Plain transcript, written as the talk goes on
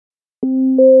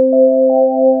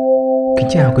Kính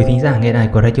chào quý thính giả nghe đài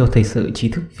của Radio Thời sự Trí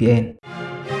thức VN.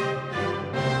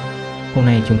 Hôm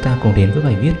nay chúng ta cùng đến với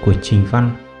bài viết của Trình Văn.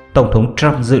 Tổng thống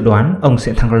Trump dự đoán ông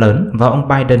sẽ thắng lớn và ông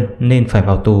Biden nên phải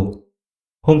vào tù.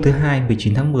 Hôm thứ Hai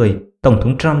 19 tháng 10, Tổng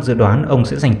thống Trump dự đoán ông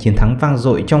sẽ giành chiến thắng vang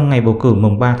dội trong ngày bầu cử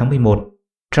mùng 3 tháng 11.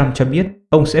 Trump cho biết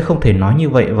ông sẽ không thể nói như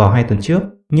vậy vào 2 tuần trước,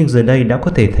 nhưng giờ đây đã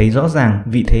có thể thấy rõ ràng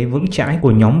vị thế vững chãi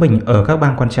của nhóm mình ở các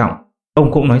bang quan trọng.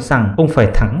 Ông cũng nói rằng ông phải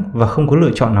thắng và không có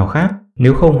lựa chọn nào khác,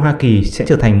 nếu không Hoa Kỳ sẽ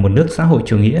trở thành một nước xã hội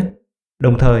chủ nghĩa.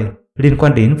 Đồng thời, liên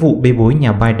quan đến vụ bê bối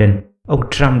nhà Biden, ông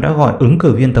Trump đã gọi ứng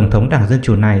cử viên Tổng thống Đảng Dân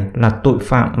Chủ này là tội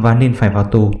phạm và nên phải vào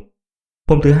tù.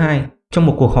 Hôm thứ Hai, trong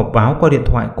một cuộc họp báo qua điện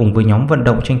thoại cùng với nhóm vận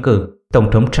động tranh cử,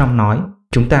 Tổng thống Trump nói,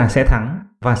 chúng ta sẽ thắng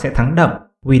và sẽ thắng đậm,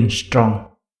 win strong.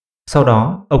 Sau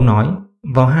đó, ông nói,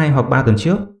 vào 2 hoặc 3 tuần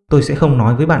trước, tôi sẽ không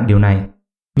nói với bạn điều này.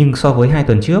 Nhưng so với 2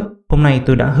 tuần trước, hôm nay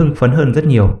tôi đã hưng phấn hơn rất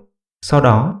nhiều. Sau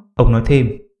đó, ông nói thêm,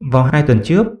 vào 2 tuần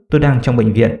trước, tôi đang trong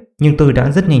bệnh viện, nhưng tôi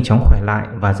đã rất nhanh chóng khỏe lại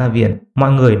và ra viện.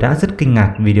 Mọi người đã rất kinh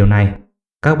ngạc vì điều này.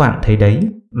 Các bạn thấy đấy,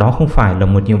 đó không phải là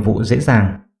một nhiệm vụ dễ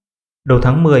dàng. Đầu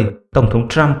tháng 10, Tổng thống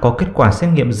Trump có kết quả xét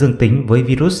nghiệm dương tính với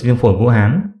virus viêm phổi Vũ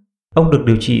Hán. Ông được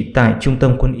điều trị tại Trung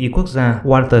tâm Quân y Quốc gia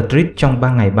Walter Reed trong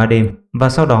 3 ngày 3 đêm và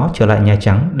sau đó trở lại Nhà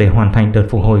Trắng để hoàn thành đợt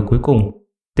phục hồi cuối cùng.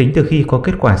 Tính từ khi có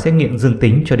kết quả xét nghiệm dương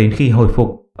tính cho đến khi hồi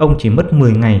phục, ông chỉ mất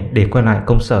 10 ngày để quay lại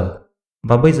công sở.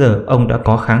 Và bây giờ ông đã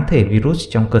có kháng thể virus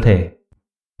trong cơ thể.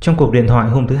 Trong cuộc điện thoại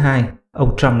hôm thứ Hai,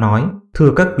 ông Trump nói,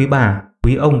 thưa các quý bà,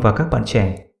 quý ông và các bạn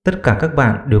trẻ, tất cả các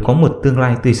bạn đều có một tương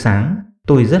lai tươi sáng.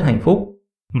 Tôi rất hạnh phúc.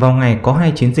 Vào ngày có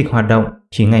 2 chiến dịch hoạt động,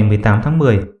 chỉ ngày 18 tháng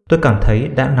 10, tôi cảm thấy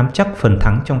đã nắm chắc phần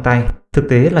thắng trong tay. Thực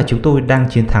tế là chúng tôi đang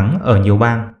chiến thắng ở nhiều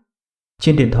bang.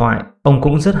 Trên điện thoại, ông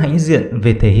cũng rất hãnh diện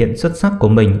về thể hiện xuất sắc của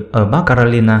mình ở Bắc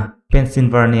Carolina,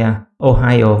 Pennsylvania,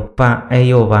 Ohio và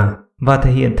Iowa và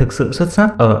thể hiện thực sự xuất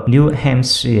sắc ở New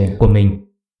Hampshire của mình.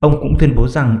 Ông cũng tuyên bố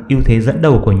rằng ưu thế dẫn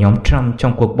đầu của nhóm Trump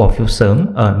trong cuộc bỏ phiếu sớm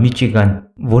ở Michigan,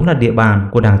 vốn là địa bàn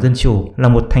của Đảng Dân Chủ, là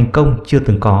một thành công chưa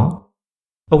từng có.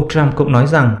 Ông Trump cũng nói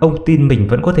rằng ông tin mình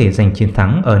vẫn có thể giành chiến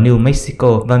thắng ở New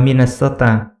Mexico và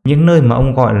Minnesota, những nơi mà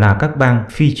ông gọi là các bang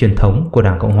phi truyền thống của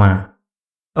Đảng Cộng Hòa.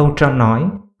 Ông Trump nói,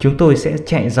 chúng tôi sẽ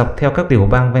chạy dọc theo các tiểu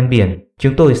bang ven biển,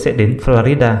 chúng tôi sẽ đến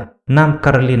Florida, Nam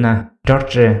Carolina,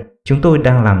 Georgia. Chúng tôi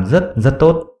đang làm rất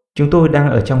tốt. Chúng tôi đang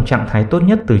ở trong trạng thái tốt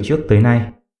nhất từ trước tới nay.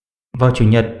 Vào Chủ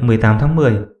nhật 18 tháng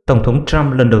 10, Tổng thống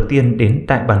Trump lần đầu tiên đến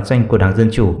đại bản doanh của Đảng Dân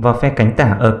Chủ và phe cánh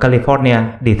tả ở California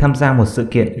để tham gia một sự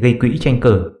kiện gây quỹ tranh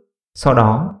cử. Sau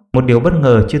đó, một điều bất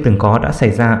ngờ chưa từng có đã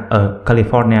xảy ra ở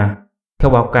California.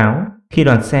 Theo báo cáo, khi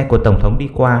đoàn xe của Tổng thống đi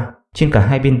qua, trên cả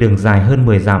hai bên đường dài hơn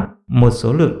 10 dặm, một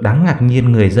số lượng đáng ngạc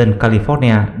nhiên người dân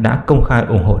California đã công khai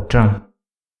ủng hộ Trump.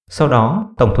 Sau đó,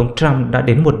 Tổng thống Trump đã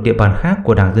đến một địa bàn khác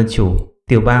của Đảng Dân Chủ,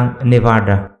 tiểu bang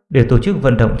Nevada, để tổ chức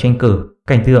vận động tranh cử,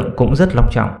 cảnh tượng cũng rất long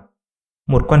trọng.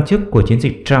 Một quan chức của chiến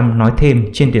dịch Trump nói thêm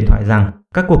trên điện thoại rằng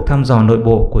các cuộc thăm dò nội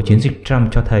bộ của chiến dịch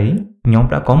Trump cho thấy nhóm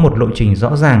đã có một lộ trình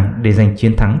rõ ràng để giành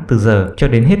chiến thắng từ giờ cho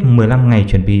đến hết 15 ngày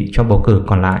chuẩn bị cho bầu cử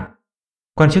còn lại.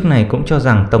 Quan chức này cũng cho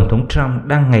rằng Tổng thống Trump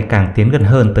đang ngày càng tiến gần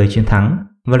hơn tới chiến thắng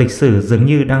và lịch sử dường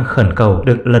như đang khẩn cầu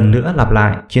được lần nữa lặp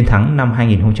lại chiến thắng năm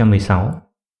 2016.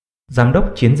 Giám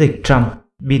đốc chiến dịch Trump,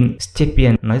 Bill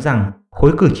Stepien nói rằng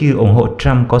khối cử tri ủng hộ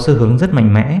Trump có xu hướng rất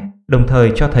mạnh mẽ, đồng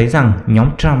thời cho thấy rằng nhóm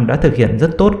Trump đã thực hiện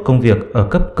rất tốt công việc ở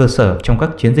cấp cơ sở trong các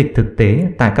chiến dịch thực tế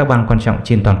tại các bang quan trọng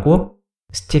trên toàn quốc.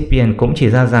 Stepien cũng chỉ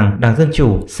ra rằng Đảng Dân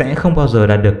Chủ sẽ không bao giờ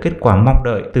đạt được kết quả mong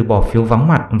đợi từ bỏ phiếu vắng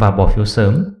mặt và bỏ phiếu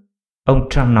sớm. Ông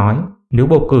Trump nói, nếu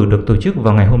bầu cử được tổ chức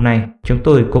vào ngày hôm nay, chúng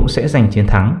tôi cũng sẽ giành chiến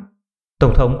thắng.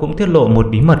 Tổng thống cũng tiết lộ một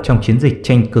bí mật trong chiến dịch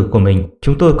tranh cử của mình.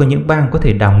 Chúng tôi có những bang có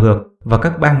thể đảo ngược và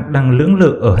các bang đang lưỡng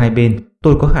lự ở hai bên.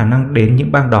 Tôi có khả năng đến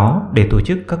những bang đó để tổ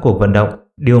chức các cuộc vận động,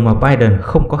 điều mà Biden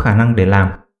không có khả năng để làm.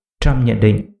 Trump nhận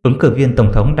định ứng cử viên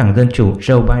Tổng thống Đảng Dân Chủ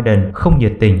Joe Biden không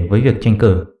nhiệt tình với việc tranh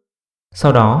cử.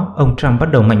 Sau đó, ông Trump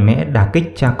bắt đầu mạnh mẽ đả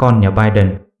kích cha con nhà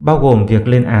Biden, bao gồm việc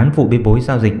lên án vụ bê bối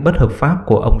giao dịch bất hợp pháp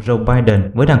của ông Joe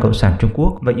Biden với Đảng Cộng sản Trung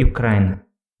Quốc và Ukraine.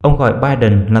 Ông gọi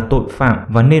Biden là tội phạm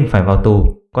và nên phải vào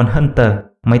tù, còn Hunter,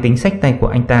 máy tính xách tay của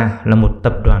anh ta, là một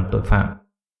tập đoàn tội phạm.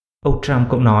 Ông Trump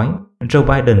cũng nói, Joe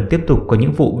Biden tiếp tục có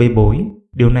những vụ bê bối,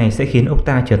 điều này sẽ khiến ông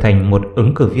ta trở thành một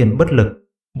ứng cử viên bất lực.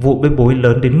 Vụ bê bối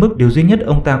lớn đến mức điều duy nhất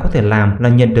ông ta có thể làm là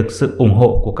nhận được sự ủng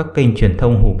hộ của các kênh truyền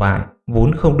thông hủ bại,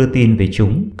 vốn không đưa tin về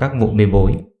chúng, các vụ bê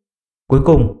bối. Cuối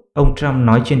cùng, ông Trump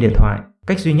nói trên điện thoại,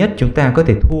 cách duy nhất chúng ta có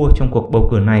thể thua trong cuộc bầu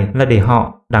cử này là để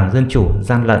họ, Đảng Dân Chủ,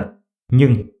 gian lận.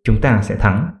 Nhưng chúng ta sẽ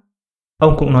thắng.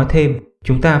 Ông cũng nói thêm,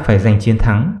 chúng ta phải giành chiến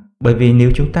thắng, bởi vì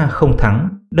nếu chúng ta không thắng,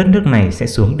 đất nước này sẽ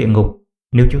xuống địa ngục.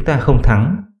 Nếu chúng ta không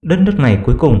thắng, đất nước này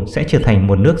cuối cùng sẽ trở thành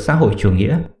một nước xã hội chủ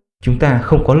nghĩa. Chúng ta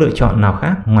không có lựa chọn nào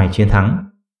khác ngoài chiến thắng.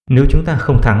 Nếu chúng ta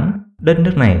không thắng, đất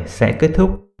nước này sẽ kết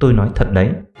thúc, tôi nói thật đấy.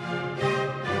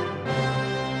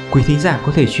 Quý thính giả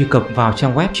có thể truy cập vào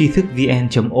trang web tri thức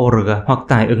vn.org hoặc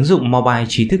tải ứng dụng mobile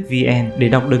Trí thức VN để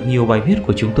đọc được nhiều bài viết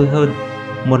của chúng tôi hơn.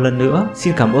 Một lần nữa,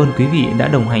 xin cảm ơn quý vị đã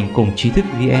đồng hành cùng Trí thức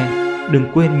VN. Đừng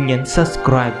quên nhấn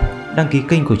subscribe, đăng ký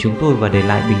kênh của chúng tôi và để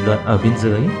lại bình luận ở bên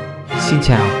dưới. Xin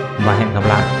chào và hẹn gặp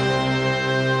lại.